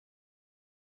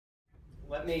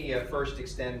Let me first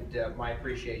extend my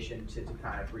appreciation to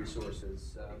Taconic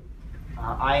Resources.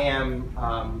 I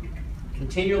am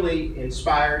continually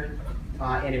inspired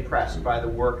and impressed by the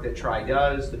work that TRI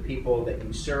does, the people that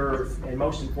you serve, and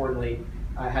most importantly,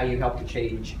 how you help to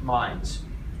change minds.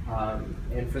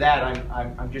 And for that,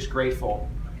 I'm just grateful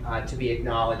to be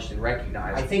acknowledged and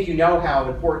recognized. I think you know how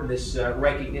important this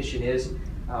recognition is,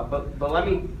 but let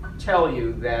me tell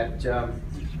you that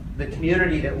the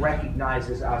community that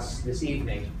recognizes us this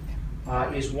evening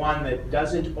is one that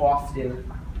doesn't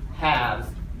often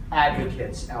have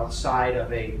advocates outside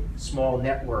of a small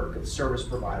network of service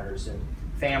providers and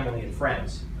family and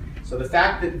friends. So the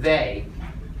fact that they,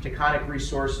 Taconic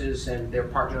Resources and their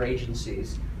partner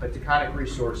agencies, but Taconic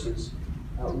Resources,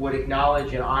 would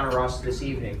acknowledge and honor us this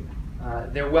evening,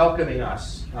 they're welcoming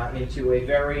us into a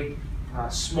very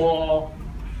small,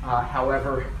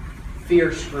 however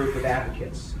fierce group of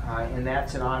advocates, and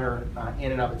that's an honor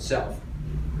in and of itself.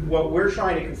 What we're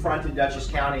trying to confront in Dutchess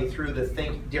County through the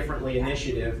Think Differently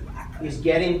initiative is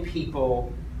getting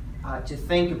people to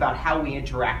think about how we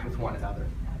interact with one another.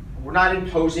 We're not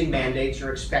imposing mandates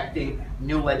or expecting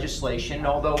new legislation,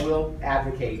 although we'll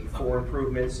advocate for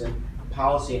improvements and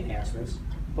policy enhancements.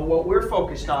 But what we're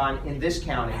focused on in this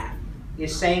county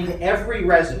is saying to every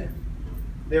resident,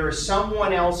 there is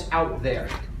someone else out there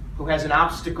who has an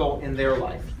obstacle in their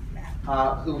life,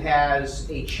 who has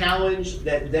a challenge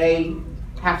that they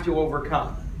have to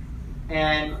overcome.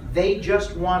 And they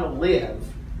just want to live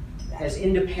as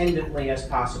independently as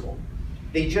possible.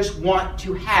 They just want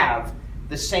to have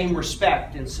the same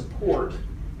respect and support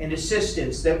and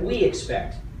assistance that we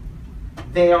expect.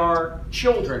 They are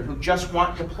children who just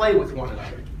want to play with one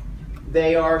another.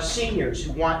 They are seniors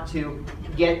who want to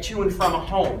get to and from a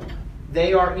home.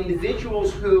 They are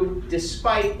individuals who,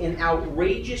 despite an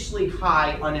outrageously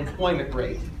high unemployment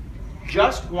rate,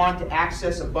 just want to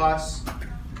access a bus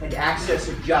and access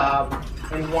a job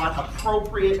and want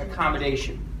appropriate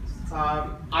accommodation.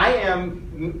 I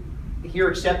am here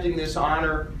accepting this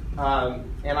honor,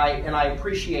 and I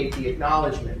appreciate the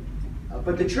acknowledgement.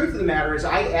 But the truth of the matter is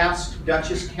I asked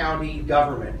Dutchess County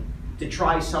government to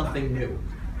try something new.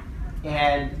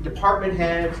 And department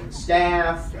heads and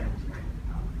staff and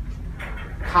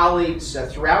colleagues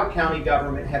throughout county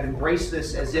government have embraced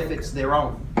this as if it's their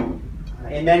own.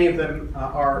 And many of them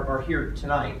are here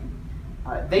tonight.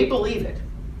 They believe it.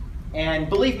 And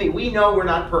believe me, we know we're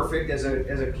not perfect as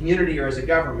a community or as a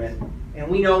government, and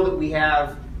we know that we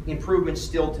have improvements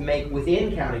still to make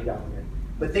within county government,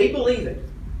 but they believe it.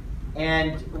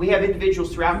 And we have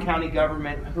individuals throughout county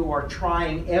government who are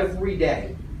trying every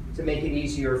day to make it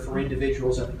easier for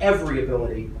individuals of every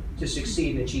ability to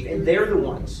succeed and achieve, and they're the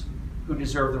ones who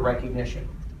deserve the recognition.